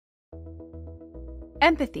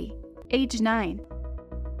Empathy, age 9.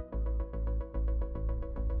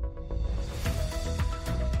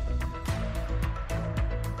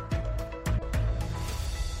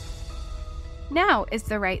 Now is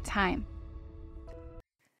the right time.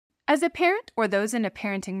 As a parent or those in a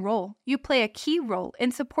parenting role, you play a key role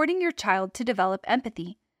in supporting your child to develop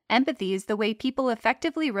empathy. Empathy is the way people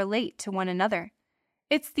effectively relate to one another.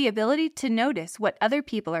 It's the ability to notice what other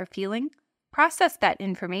people are feeling, process that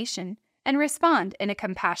information, and respond in a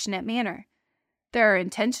compassionate manner. There are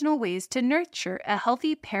intentional ways to nurture a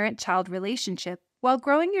healthy parent-child relationship while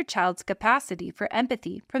growing your child's capacity for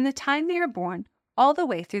empathy from the time they are born all the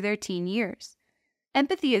way through their teen years.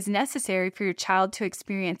 Empathy is necessary for your child to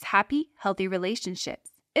experience happy, healthy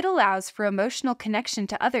relationships. It allows for emotional connection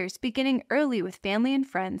to others beginning early with family and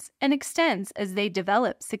friends and extends as they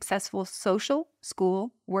develop successful social,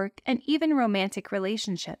 school, work, and even romantic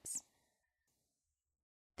relationships.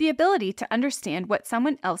 The ability to understand what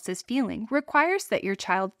someone else is feeling requires that your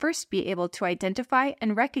child first be able to identify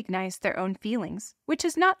and recognize their own feelings, which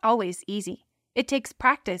is not always easy. It takes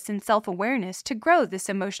practice and self-awareness to grow this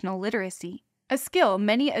emotional literacy, a skill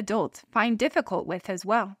many adults find difficult with as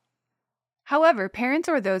well. However, parents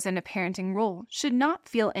or those in a parenting role should not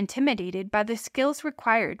feel intimidated by the skills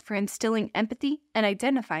required for instilling empathy and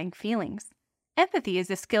identifying feelings. Empathy is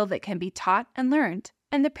a skill that can be taught and learned,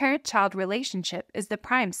 and the parent-child relationship is the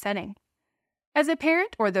prime setting. As a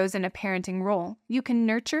parent or those in a parenting role, you can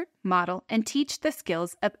nurture, model, and teach the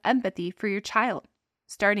skills of empathy for your child.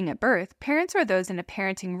 Starting at birth, parents or those in a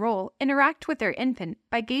parenting role interact with their infant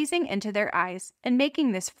by gazing into their eyes and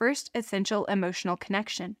making this first essential emotional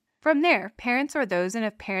connection. From there, parents or those in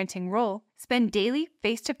a parenting role spend daily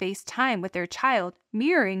face-to-face time with their child,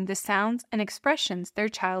 mirroring the sounds and expressions their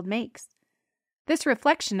child makes. This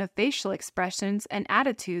reflection of facial expressions and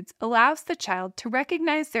attitudes allows the child to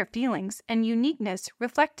recognize their feelings and uniqueness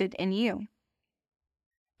reflected in you.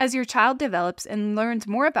 As your child develops and learns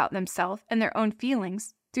more about themselves and their own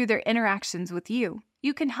feelings through their interactions with you,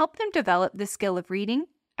 you can help them develop the skill of reading,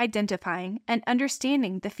 identifying, and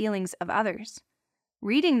understanding the feelings of others.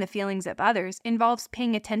 Reading the feelings of others involves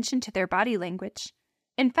paying attention to their body language.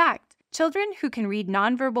 In fact, children who can read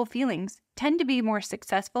nonverbal feelings tend to be more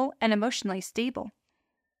successful and emotionally stable.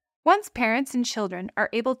 Once parents and children are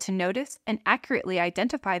able to notice and accurately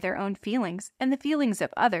identify their own feelings and the feelings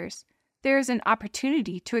of others, there is an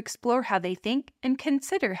opportunity to explore how they think and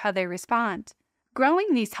consider how they respond.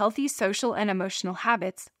 Growing these healthy social and emotional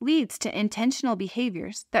habits leads to intentional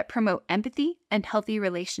behaviors that promote empathy and healthy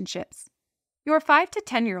relationships. Your 5 to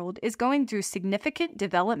 10-year-old is going through significant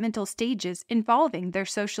developmental stages involving their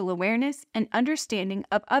social awareness and understanding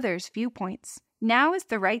of others' viewpoints. Now is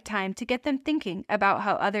the right time to get them thinking about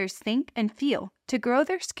how others think and feel to grow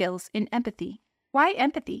their skills in empathy. Why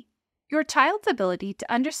empathy? Your child's ability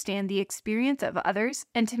to understand the experience of others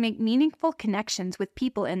and to make meaningful connections with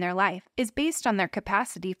people in their life is based on their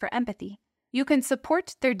capacity for empathy. You can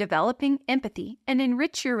support their developing empathy and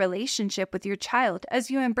enrich your relationship with your child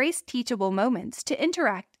as you embrace teachable moments to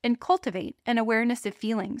interact and cultivate an awareness of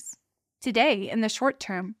feelings. Today, in the short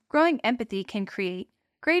term, growing empathy can create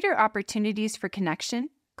greater opportunities for connection,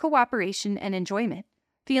 cooperation, and enjoyment,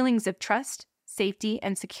 feelings of trust, safety,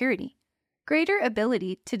 and security, greater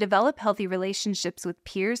ability to develop healthy relationships with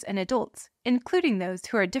peers and adults, including those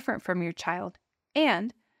who are different from your child,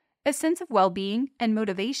 and a sense of well-being and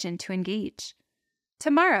motivation to engage.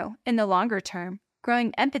 Tomorrow, in the longer term,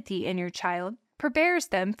 growing empathy in your child prepares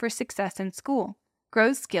them for success in school,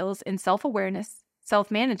 grows skills in self-awareness,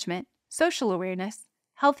 self-management, social awareness,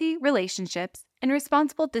 healthy relationships, and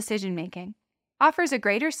responsible decision-making, offers a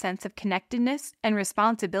greater sense of connectedness and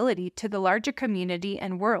responsibility to the larger community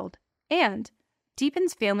and world, and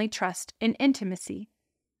deepens family trust and intimacy.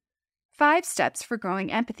 5 steps for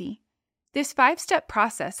growing empathy. This 5-step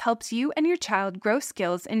process helps you and your child grow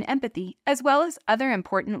skills in empathy as well as other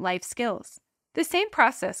important life skills. The same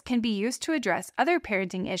process can be used to address other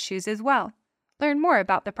parenting issues as well. Learn more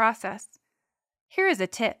about the process. Here is a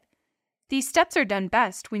tip. These steps are done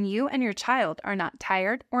best when you and your child are not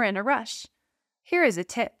tired or in a rush. Here is a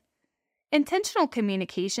tip. Intentional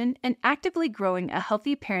communication and actively growing a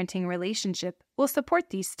healthy parenting relationship will support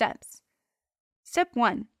these steps. Step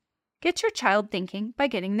 1. Get your child thinking by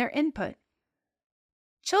getting their input.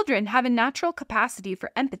 Children have a natural capacity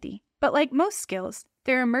for empathy, but like most skills,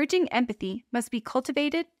 their emerging empathy must be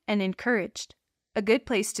cultivated and encouraged. A good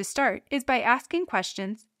place to start is by asking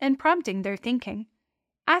questions and prompting their thinking.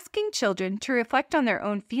 Asking children to reflect on their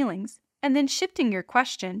own feelings and then shifting your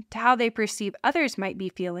question to how they perceive others might be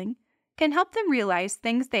feeling can help them realize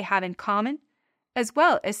things they have in common, as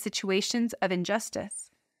well as situations of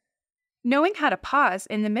injustice. Knowing how to pause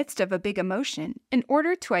in the midst of a big emotion in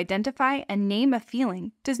order to identify and name a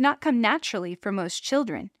feeling does not come naturally for most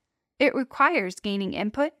children. It requires gaining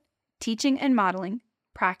input, teaching and modeling,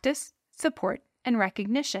 practice, support, and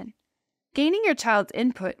recognition. Gaining your child's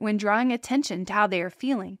input when drawing attention to how they are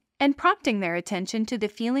feeling and prompting their attention to the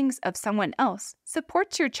feelings of someone else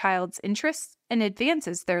supports your child's interests and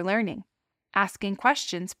advances their learning. Asking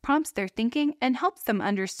questions prompts their thinking and helps them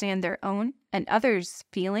understand their own and others'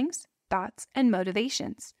 feelings, thoughts, and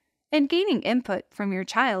motivations. In gaining input from your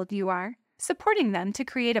child, you are supporting them to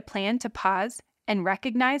create a plan to pause and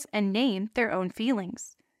recognize and name their own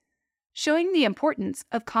feelings. Showing the importance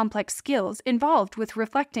of complex skills involved with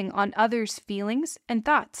reflecting on others' feelings and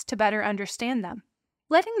thoughts to better understand them.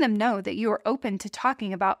 Letting them know that you are open to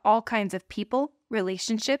talking about all kinds of people,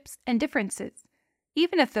 relationships, and differences,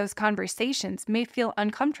 even if those conversations may feel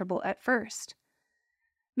uncomfortable at first.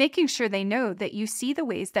 Making sure they know that you see the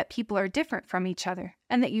ways that people are different from each other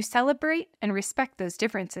and that you celebrate and respect those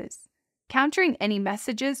differences. Countering any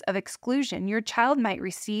messages of exclusion your child might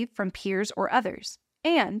receive from peers or others,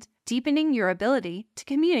 and deepening your ability to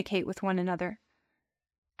communicate with one another.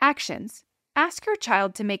 Actions. Ask your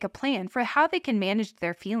child to make a plan for how they can manage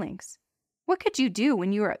their feelings. What could you do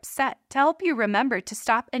when you are upset to help you remember to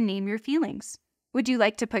stop and name your feelings? Would you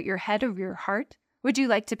like to put your head over your heart? Would you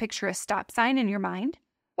like to picture a stop sign in your mind?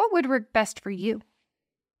 What would work best for you?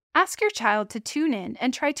 Ask your child to tune in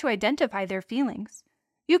and try to identify their feelings.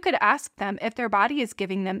 You could ask them if their body is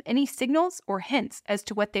giving them any signals or hints as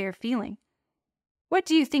to what they are feeling. What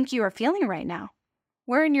do you think you are feeling right now?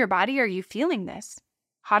 Where in your body are you feeling this?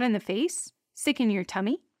 Hot in the face? Sick in your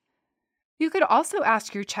tummy? You could also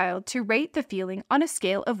ask your child to rate the feeling on a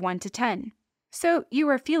scale of 1 to 10. So you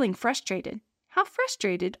are feeling frustrated. How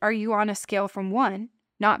frustrated are you on a scale from 1,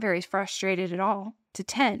 not very frustrated at all, to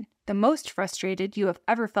 10, the most frustrated you have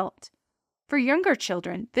ever felt? For younger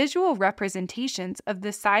children, visual representations of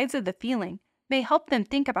the size of the feeling may help them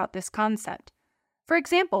think about this concept. For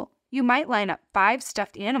example, you might line up 5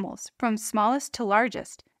 stuffed animals from smallest to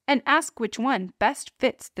largest and ask which one best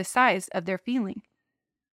fits the size of their feeling.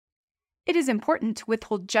 It is important to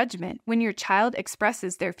withhold judgment when your child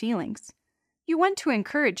expresses their feelings. You want to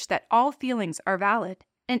encourage that all feelings are valid,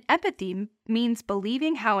 and empathy means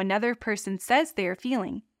believing how another person says they are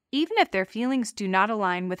feeling, even if their feelings do not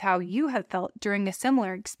align with how you have felt during a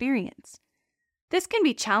similar experience. This can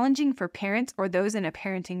be challenging for parents or those in a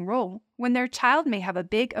parenting role when their child may have a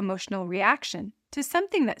big emotional reaction to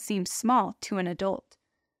something that seems small to an adult.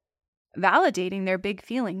 Validating their big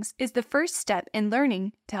feelings is the first step in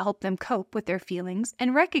learning to help them cope with their feelings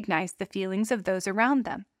and recognize the feelings of those around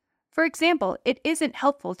them. For example, it isn't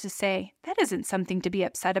helpful to say, "That isn't something to be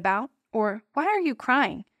upset about," or "Why are you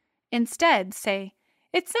crying?" Instead, say,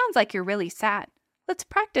 "It sounds like you're really sad. Let's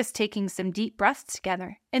practice taking some deep breaths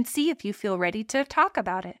together and see if you feel ready to talk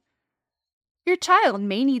about it." Your child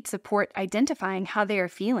may need support identifying how they are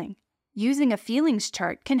feeling. Using a feelings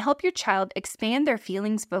chart can help your child expand their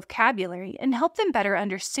feelings vocabulary and help them better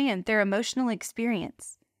understand their emotional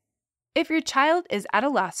experience. If your child is at a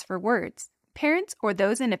loss for words, parents or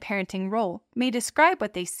those in a parenting role may describe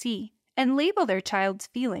what they see and label their child's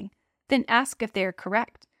feeling, then ask if they are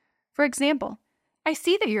correct. For example, "I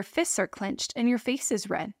see that your fists are clenched and your face is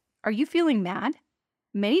red. Are you feeling mad?"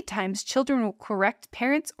 Many times, children will correct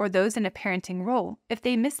parents or those in a parenting role if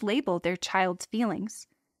they mislabel their child's feelings.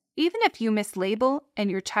 Even if you mislabel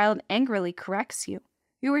and your child angrily corrects you,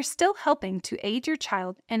 you are still helping to aid your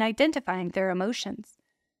child in identifying their emotions.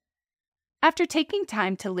 After taking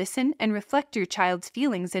time to listen and reflect your child's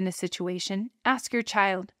feelings in a situation, ask your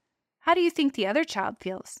child, "How do you think the other child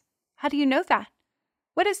feels? How do you know that?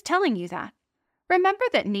 What is telling you that?" Remember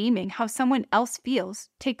that naming how someone else feels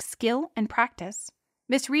takes skill and practice.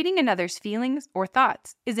 Misreading another's feelings or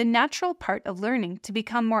thoughts is a natural part of learning to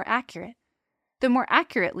become more accurate. The more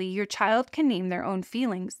accurately your child can name their own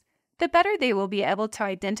feelings, the better they will be able to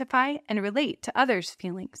identify and relate to others'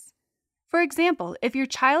 feelings. For example, if your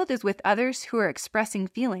child is with others who are expressing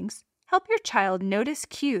feelings, help your child notice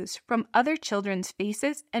cues from other children's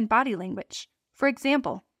faces and body language. For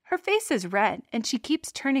example, "Her face is red and she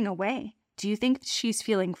keeps turning away. Do you think she's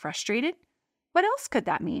feeling frustrated? What else could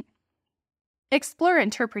that mean?" Explore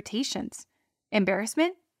interpretations.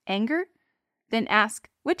 Embarrassment? Anger? Then ask,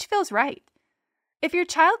 which feels right? If your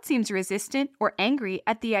child seems resistant or angry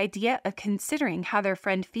at the idea of considering how their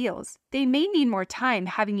friend feels, they may need more time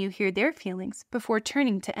having you hear their feelings before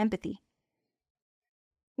turning to empathy.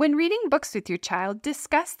 When reading books with your child,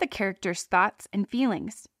 discuss the character's thoughts and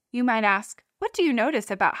feelings. You might ask, "What do you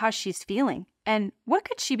notice about how she's feeling? And what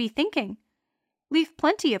could she be thinking?" Leave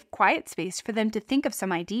plenty of quiet space for them to think of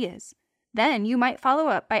some ideas. Then you might follow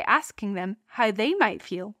up by asking them how they might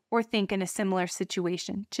feel or think in a similar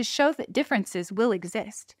situation to show that differences will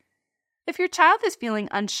exist. If your child is feeling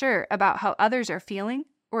unsure about how others are feeling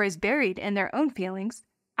or is buried in their own feelings,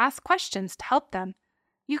 ask questions to help them.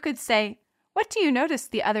 You could say, "What do you notice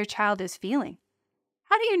the other child is feeling?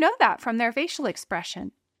 How do you know that from their facial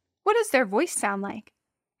expression? What does their voice sound like?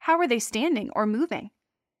 How are they standing or moving?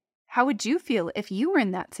 How would you feel if you were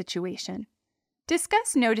in that situation?"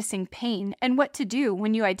 Discuss noticing pain and what to do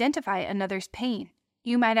when you identify another's pain.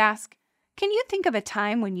 You might ask, "Can you think of a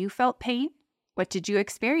time when you felt pain? What did you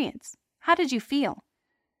experience? How did you feel?"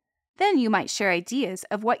 Then you might share ideas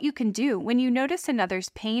of what you can do when you notice another's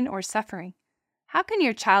pain or suffering. How can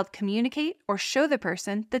your child communicate or show the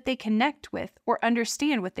person that they connect with or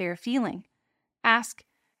understand what they are feeling? Ask,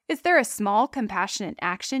 "Is there a small, compassionate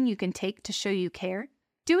action you can take to show you care?"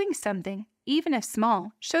 Doing something, even if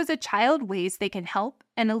small, shows a child ways they can help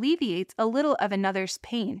and alleviates a little of another's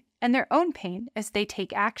pain and their own pain as they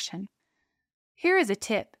take action. Here is a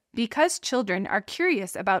tip. Because children are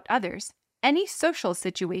curious about others, any social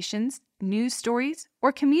situations, news stories,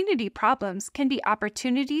 or community problems can be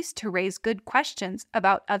opportunities to raise good questions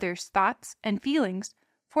about others' thoughts and feelings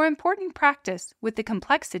for important practice with the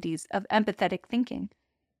complexities of empathetic thinking.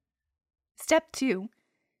 Step 2.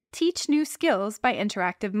 Teach new skills by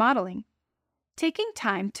interactive modeling. Taking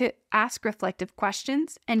time to ask reflective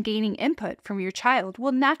questions and gaining input from your child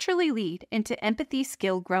will naturally lead into empathy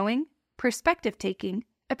skill growing, perspective taking,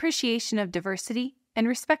 appreciation of diversity, and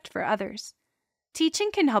respect for others.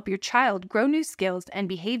 Teaching can help your child grow new skills and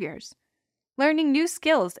behaviors. Learning new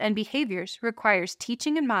skills and behaviors requires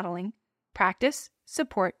teaching and modeling, practice,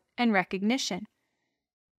 support, and recognition.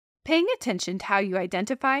 Paying attention to how you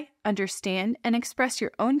identify, understand, and express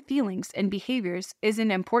your own feelings and behaviors is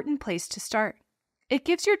an important place to start. It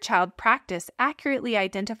gives your child practice accurately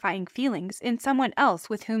identifying feelings in someone else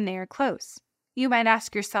with whom they are close. You might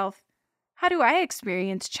ask yourself, "How do I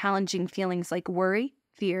experience challenging feelings like worry,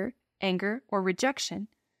 fear, anger, or rejection?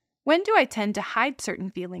 When do I tend to hide certain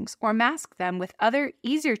feelings or mask them with other,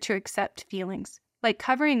 easier-to-accept feelings, like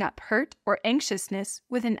covering up hurt or anxiousness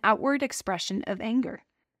with an outward expression of anger?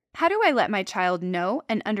 How do I let my child know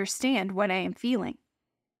and understand what I am feeling?"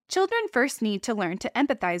 Children first need to learn to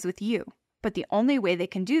empathize with you, but the only way they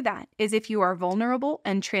can do that is if you are vulnerable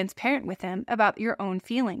and transparent with them about your own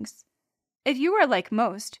feelings. If you are like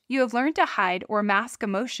most, you have learned to hide or mask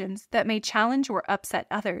emotions that may challenge or upset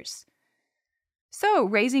others. So,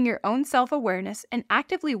 raising your own self-awareness and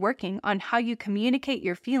actively working on how you communicate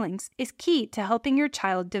your feelings is key to helping your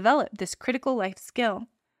child develop this critical life skill.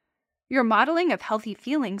 Your modeling of healthy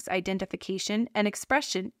feelings identification and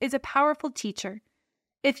expression is a powerful teacher.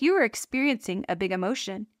 If you are experiencing a big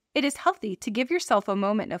emotion, it is healthy to give yourself a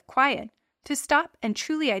moment of quiet to stop and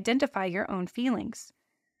truly identify your own feelings.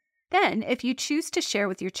 Then, if you choose to share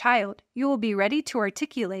with your child, you will be ready to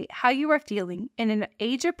articulate how you are feeling in an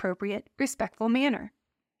age-appropriate, respectful manner.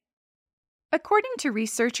 According to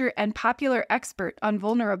researcher and popular expert on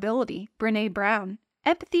vulnerability, Brené Brown,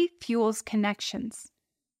 empathy fuels connections.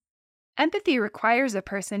 Empathy requires a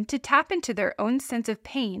person to tap into their own sense of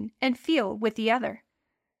pain and feel with the other.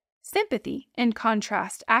 Sympathy, in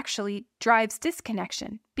contrast, actually drives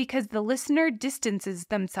disconnection because the listener distances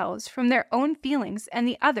themselves from their own feelings and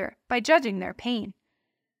the other by judging their pain.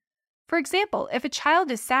 For example, if a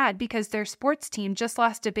child is sad because their sports team just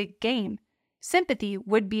lost a big game, sympathy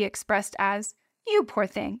would be expressed as, "You poor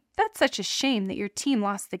thing, that's such a shame that your team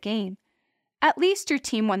lost the game. At least your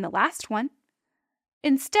team won the last one."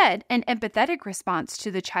 Instead, an empathetic response to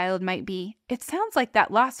the child might be, "It sounds like that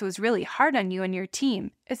loss was really hard on you and your team,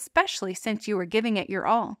 especially since you were giving it your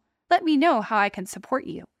all. Let me know how I can support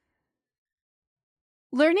you."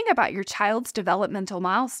 Learning about your child's developmental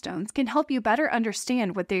milestones can help you better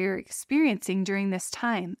understand what they are experiencing during this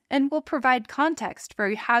time and will provide context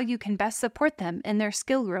for how you can best support them in their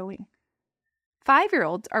skill growing.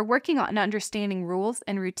 5-year-olds are working on understanding rules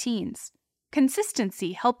and routines.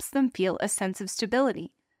 Consistency helps them feel a sense of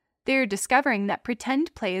stability. They are discovering that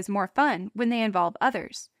pretend play is more fun when they involve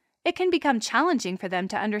others. It can become challenging for them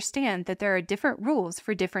to understand that there are different rules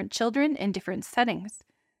for different children in different settings.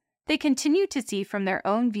 They continue to see from their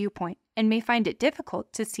own viewpoint and may find it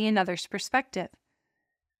difficult to see another's perspective.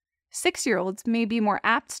 6-year-olds may be more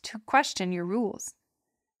apt to question your rules.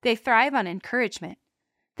 They thrive on encouragement.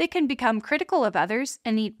 They can become critical of others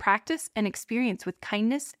and need practice and experience with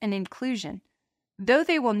kindness and inclusion. Though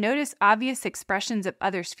they will notice obvious expressions of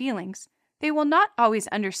others' feelings, they will not always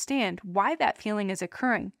understand why that feeling is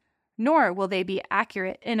occurring, nor will they be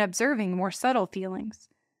accurate in observing more subtle feelings.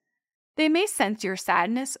 They may sense your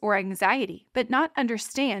sadness or anxiety, but not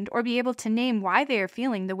understand or be able to name why they are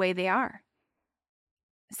feeling the way they are.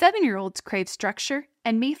 7-year-olds crave structure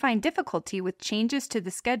and may find difficulty with changes to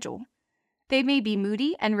the schedule. They may be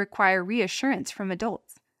moody and require reassurance from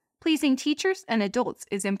adults. Pleasing teachers and adults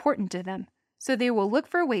is important to them, so they will look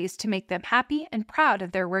for ways to make them happy and proud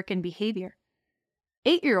of their work and behavior.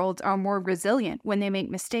 8-year-olds are more resilient when they make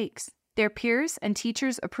mistakes. Their peers' and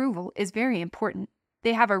teachers' approval is very important.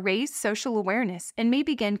 They have a raised social awareness and may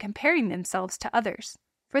begin comparing themselves to others.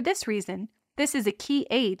 For this reason, this is a key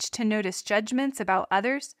age to notice judgments about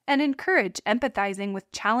others and encourage empathizing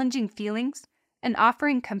with challenging feelings and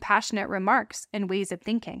offering compassionate remarks and ways of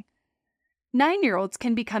thinking. 9-year-olds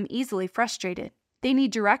can become easily frustrated. They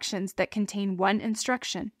need directions that contain one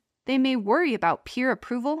instruction. They may worry about peer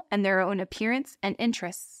approval and their own appearance and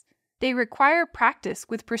interests. They require practice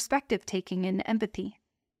with perspective taking and empathy.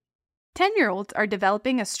 10-year-olds are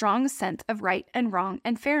developing a strong sense of right and wrong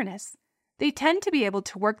and fairness. They tend to be able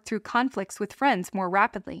to work through conflicts with friends more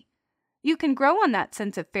rapidly. You can grow on that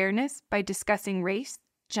sense of fairness by discussing race,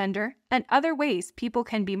 gender, and other ways people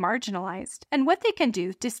can be marginalized and what they can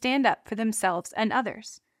do to stand up for themselves and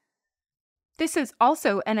others. This is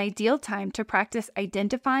also an ideal time to practice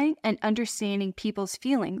identifying and understanding people's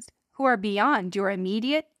feelings who are beyond your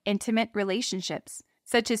immediate, intimate relationships,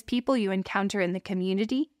 such as people you encounter in the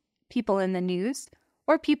community, people in the news,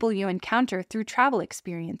 or people you encounter through travel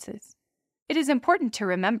experiences. It is important to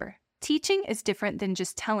remember, teaching is different than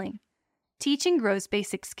just telling. Teaching grows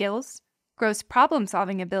basic skills, grows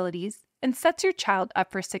problem-solving abilities, and sets your child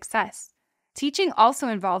up for success. Teaching also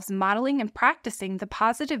involves modeling and practicing the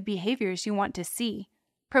positive behaviors you want to see,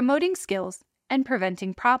 promoting skills, and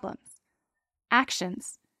preventing problems.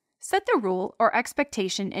 Actions. Set the rule or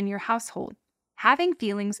expectation in your household. Having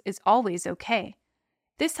feelings is always okay.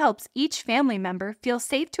 This helps each family member feel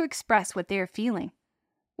safe to express what they are feeling.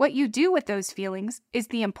 What you do with those feelings is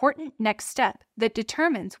the important next step that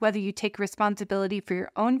determines whether you take responsibility for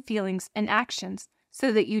your own feelings and actions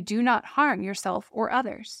so that you do not harm yourself or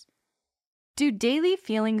others. Do daily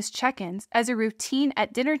feelings check-ins as a routine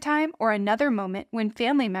at dinner time or another moment when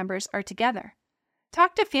family members are together.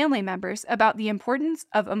 Talk to family members about the importance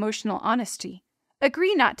of emotional honesty.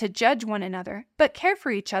 Agree not to judge one another, but care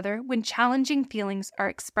for each other when challenging feelings are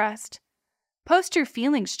expressed. Post your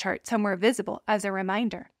feelings chart somewhere visible as a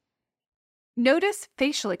reminder. Notice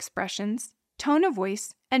facial expressions, tone of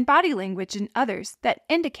voice, and body language in others that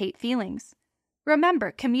indicate feelings.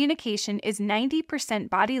 Remember, communication is 90%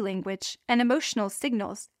 body language and emotional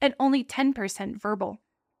signals and only 10% verbal.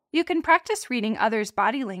 You can practice reading others'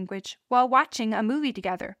 body language while watching a movie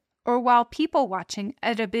together or while people watching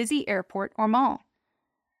at a busy airport or mall.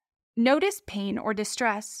 Notice pain or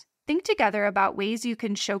distress. Think together about ways you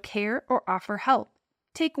can show care or offer help.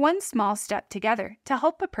 Take one small step together to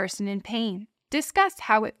help a person in pain. Discuss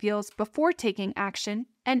how it feels before taking action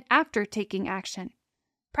and after taking action.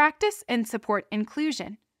 Practice and support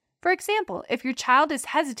inclusion. For example, if your child is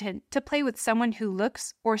hesitant to play with someone who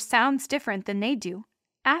looks or sounds different than they do,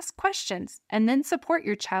 ask questions and then support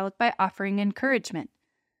your child by offering encouragement.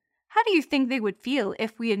 How do you think they would feel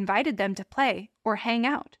if we invited them to play or hang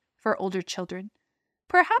out for older children?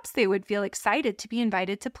 Perhaps they would feel excited to be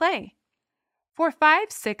invited to play. For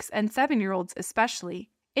 5, 6, and 7-year-olds especially,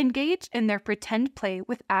 engage in their pretend play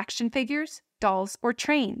with action figures, dolls, or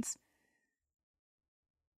trains.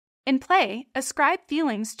 In play, ascribe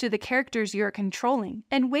feelings to the characters you are controlling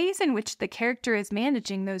and ways in which the character is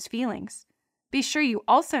managing those feelings. Be sure you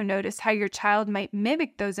also notice how your child might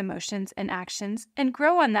mimic those emotions and actions and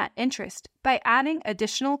grow on that interest by adding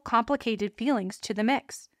additional complicated feelings to the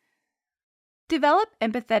mix. Develop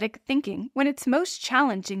empathetic thinking when it's most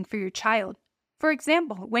challenging for your child. For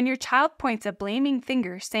example, when your child points a blaming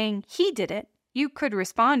finger saying he did it, you could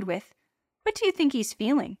respond with, "What do you think he's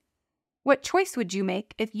feeling? What choice would you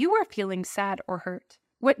make if you were feeling sad or hurt?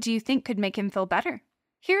 What do you think could make him feel better?"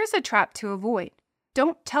 Here's a trap to avoid.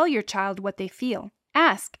 Don't tell your child what they feel.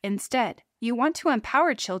 Ask instead. You want to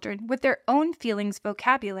empower children with their own feelings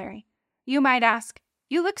vocabulary. You might ask,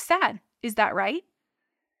 "You look sad, is that right?"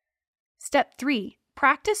 Step 3.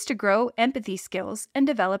 Practice to grow empathy skills and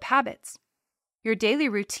develop habits. Your daily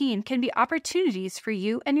routine can be opportunities for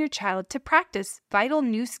you and your child to practice vital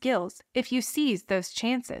new skills if you seize those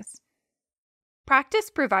chances. Practice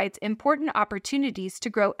provides important opportunities to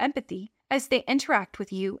grow empathy as they interact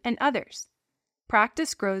with you and others.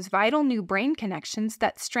 Practice grows vital new brain connections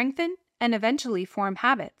that strengthen and eventually form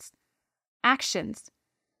habits. Actions.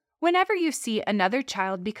 Whenever you see another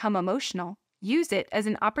child become emotional, use it as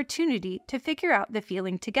an opportunity to figure out the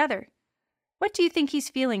feeling together. What do you think he's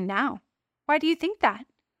feeling now? Why do you think that?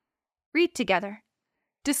 Read together.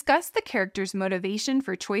 Discuss the character's motivation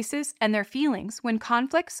for choices and their feelings when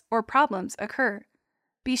conflicts or problems occur.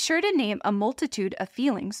 Be sure to name a multitude of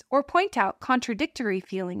feelings or point out contradictory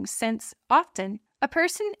feelings since, often, a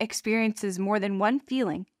person experiences more than one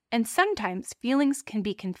feeling, and sometimes feelings can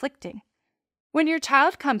be conflicting. When your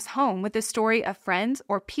child comes home with a story of friends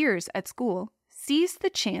or peers at school, seize the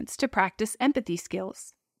chance to practice empathy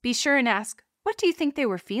skills. Be sure and ask, what do you think they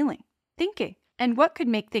were feeling, thinking, and what could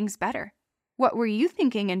make things better? What were you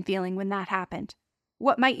thinking and feeling when that happened?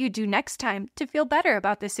 What might you do next time to feel better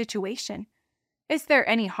about the situation? Is there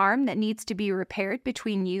any harm that needs to be repaired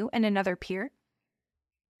between you and another peer?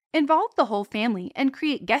 Involve the whole family and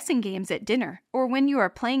create guessing games at dinner or when you are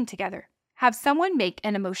playing together. Have someone make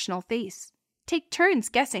an emotional face. Take turns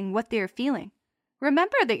guessing what they are feeling.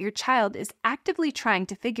 Remember that your child is actively trying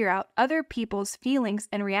to figure out other people's feelings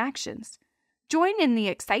and reactions. Join in the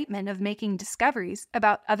excitement of making discoveries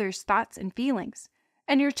about others' thoughts and feelings,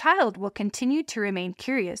 and your child will continue to remain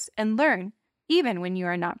curious and learn even when you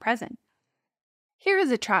are not present. Here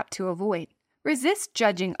is a trap to avoid. Resist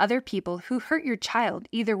judging other people who hurt your child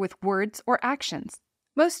either with words or actions.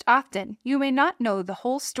 Most often, you may not know the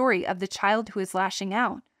whole story of the child who is lashing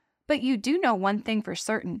out, but you do know one thing for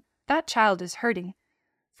certain: that child is hurting.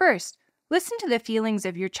 First, listen to the feelings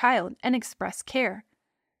of your child and express care.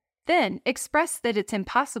 Then, express that it's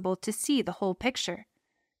impossible to see the whole picture.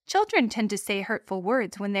 Children tend to say hurtful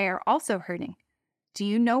words when they are also hurting. Do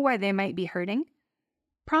you know why they might be hurting?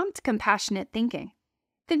 Prompt compassionate thinking.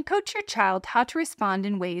 Then coach your child how to respond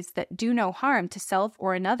in ways that do no harm to self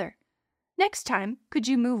or another. Next time, could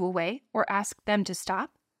you move away or ask them to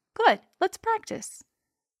stop? Good, let's practice.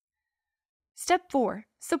 Step 4.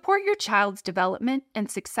 Support your child's development and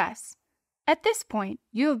success. At this point,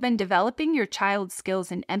 you have been developing your child's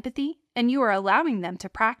skills in empathy, and you are allowing them to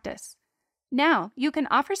practice. Now, you can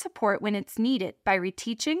offer support when it's needed by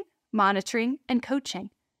reteaching, monitoring, and coaching.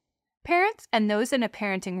 Parents and those in a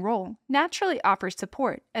parenting role naturally offer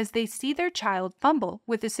support as they see their child fumble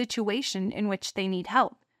with a situation in which they need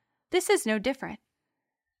help. This is no different.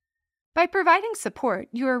 By providing support,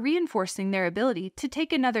 you are reinforcing their ability to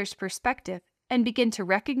take another's perspective and begin to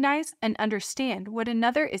recognize and understand what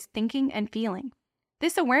another is thinking and feeling.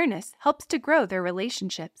 This awareness helps to grow their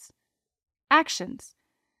relationships. Actions.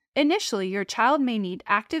 Initially, your child may need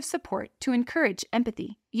active support to encourage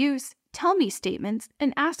empathy. Use tell me statements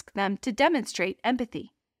and ask them to demonstrate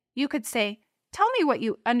empathy. You could say, tell me what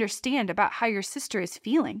you understand about how your sister is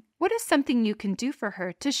feeling. What is something you can do for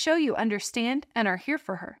her to show you understand and are here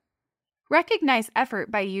for her? Recognize effort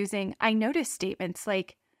by using I noticed statements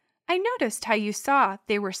like, I noticed how you saw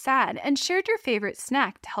they were sad and shared your favorite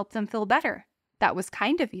snack to help them feel better. That was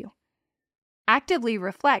kind of you. Actively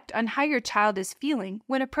reflect on how your child is feeling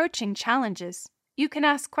when approaching challenges. You can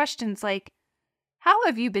ask questions like, how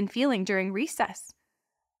have you been feeling during recess?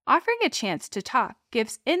 Offering a chance to talk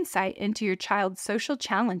gives insight into your child's social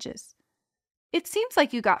challenges. It seems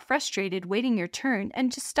like you got frustrated waiting your turn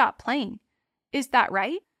and just stopped playing. Is that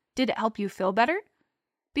right? Did it help you feel better?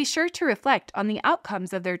 Be sure to reflect on the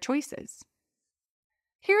outcomes of their choices.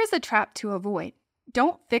 Here is a trap to avoid.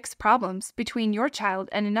 Don't fix problems between your child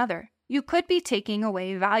and another. You could be taking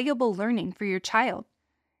away valuable learning for your child.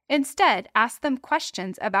 Instead, ask them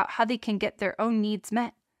questions about how they can get their own needs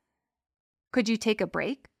met. Could you take a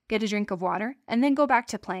break, get a drink of water, and then go back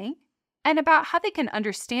to playing? And about how they can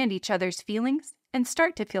understand each other's feelings and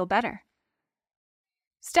start to feel better.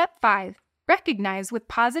 Step 5. Recognize with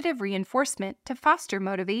positive reinforcement to foster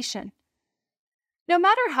motivation. No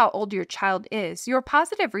matter how old your child is, your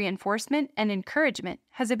positive reinforcement and encouragement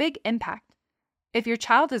has a big impact. If your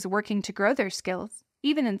child is working to grow their skills,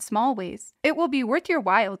 even in small ways, it will be worth your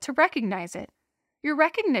while to recognize it. Your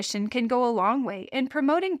recognition can go a long way in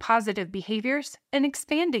promoting positive behaviors and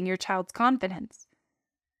expanding your child's confidence.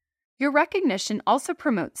 Your recognition also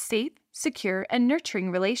promotes safe, secure, and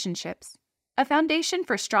nurturing relationships, a foundation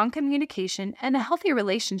for strong communication and a healthy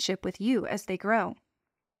relationship with you as they grow.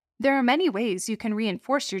 There are many ways you can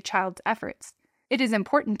reinforce your child's efforts. It is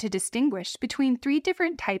important to distinguish between 3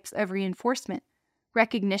 different types of reinforcement: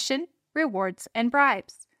 recognition, rewards, and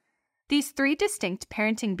bribes. These 3 distinct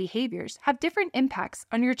parenting behaviors have different impacts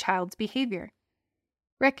on your child's behavior.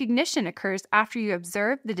 Recognition occurs after you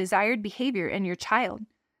observe the desired behavior in your child.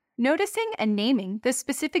 Noticing and naming the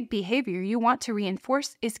specific behavior you want to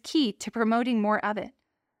reinforce is key to promoting more of it.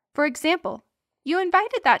 For example, you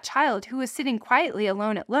invited that child who was sitting quietly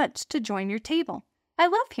alone at lunch to join your table. I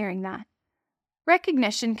love hearing that.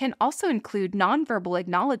 Recognition can also include nonverbal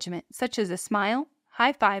acknowledgement, such as a smile,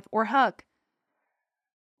 high five, or hug.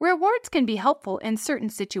 Rewards can be helpful in certain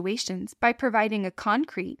situations by providing a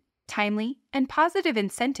concrete, timely, and positive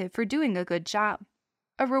incentive for doing a good job.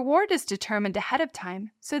 A reward is determined ahead of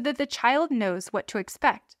time so that the child knows what to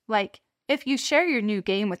expect, like, if you share your new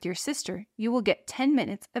game with your sister, you will get 10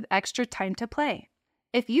 minutes of extra time to play.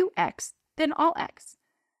 If you X, then I'll X.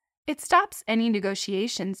 It stops any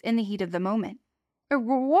negotiations in the heat of the moment. A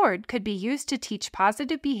reward could be used to teach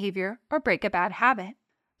positive behavior or break a bad habit.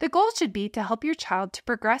 The goal should be to help your child to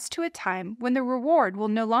progress to a time when the reward will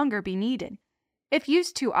no longer be needed. If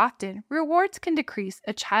used too often, rewards can decrease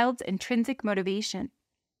a child's intrinsic motivation.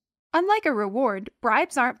 Unlike a reward,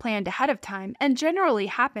 bribes aren't planned ahead of time and generally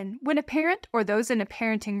happen when a parent or those in a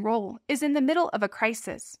parenting role is in the middle of a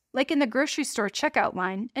crisis, like in the grocery store checkout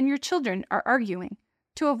line and your children are arguing.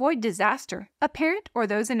 To avoid disaster, a parent or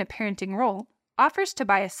those in a parenting role offers to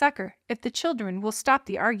buy a sucker if the children will stop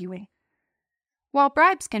the arguing. While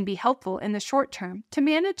bribes can be helpful in the short term to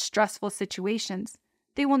manage stressful situations,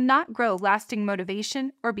 they will not grow lasting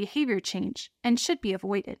motivation or behavior change and should be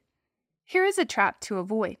avoided. Here is a trap to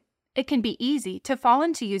avoid. It can be easy to fall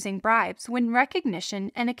into using bribes when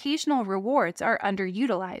recognition and occasional rewards are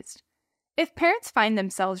underutilized. If parents find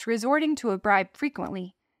themselves resorting to a bribe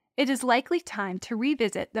frequently, it is likely time to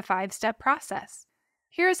revisit the 5-step process.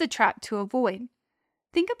 Here is a trap to avoid.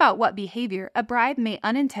 Think about what behavior a bribe may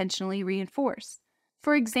unintentionally reinforce.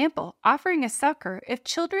 For example, offering a sucker if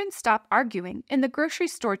children stop arguing in the grocery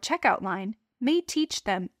store checkout line may teach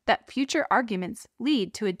them that future arguments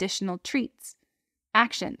lead to additional treats.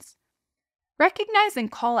 Actions. Recognize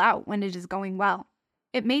and call out when it is going well.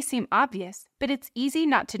 It may seem obvious, but it's easy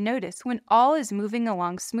not to notice when all is moving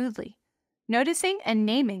along smoothly. Noticing and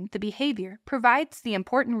naming the behavior provides the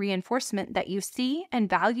important reinforcement that you see and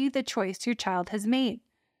value the choice your child has made.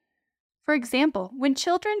 For example, when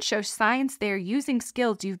children show signs they are using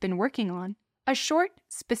skills you've been working on, a short,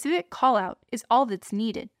 specific call-out is all that's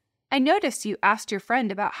needed. I noticed you asked your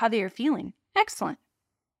friend about how they are feeling. Excellent.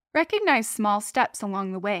 Recognize small steps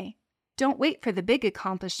along the way. Don't wait for the big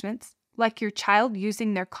accomplishments, like your child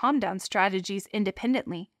using their calm-down strategies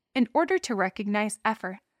independently, in order to recognize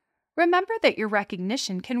effort. Remember that your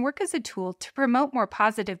recognition can work as a tool to promote more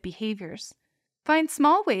positive behaviors. Find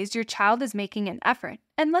small ways your child is making an effort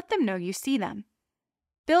and let them know you see them.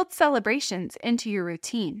 Build celebrations into your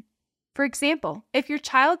routine. For example, if your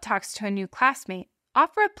child talks to a new classmate,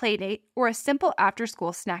 offer a play date or a simple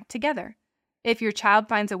after-school snack together. If your child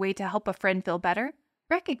finds a way to help a friend feel better,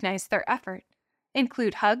 recognize their effort.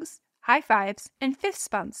 Include hugs, high fives, and fist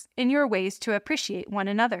bumps in your ways to appreciate one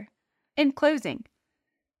another. In closing,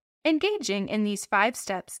 engaging in these 5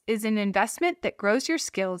 steps is an investment that grows your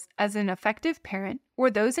skills as an effective parent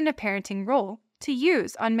or those in a parenting role to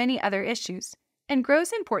use on many other issues, and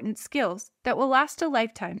grows important skills that will last a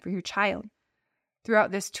lifetime for your child.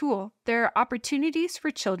 Throughout this tool, there are opportunities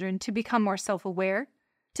for children to become more self-aware,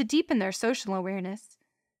 to deepen their social awareness,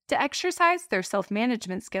 to exercise their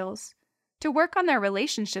self-management skills, to work on their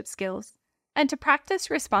relationship skills, and to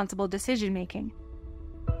practice responsible decision-making.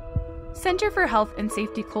 Center for Health and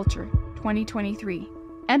Safety Culture, 2023.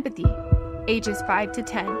 Empathy, ages 5 to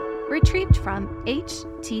 10, retrieved from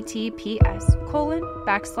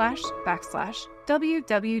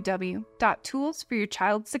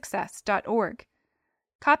https://www.toolsforyourchildsuccess.org.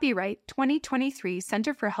 Copyright 2023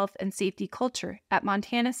 Center for Health and Safety Culture at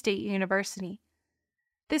Montana State University.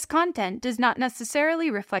 This content does not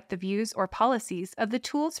necessarily reflect the views or policies of the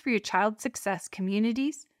Tools for Your Child Success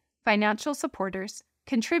communities, financial supporters,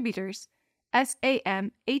 contributors,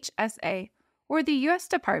 SAMHSA, or the U.S.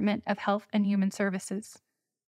 Department of Health and Human Services.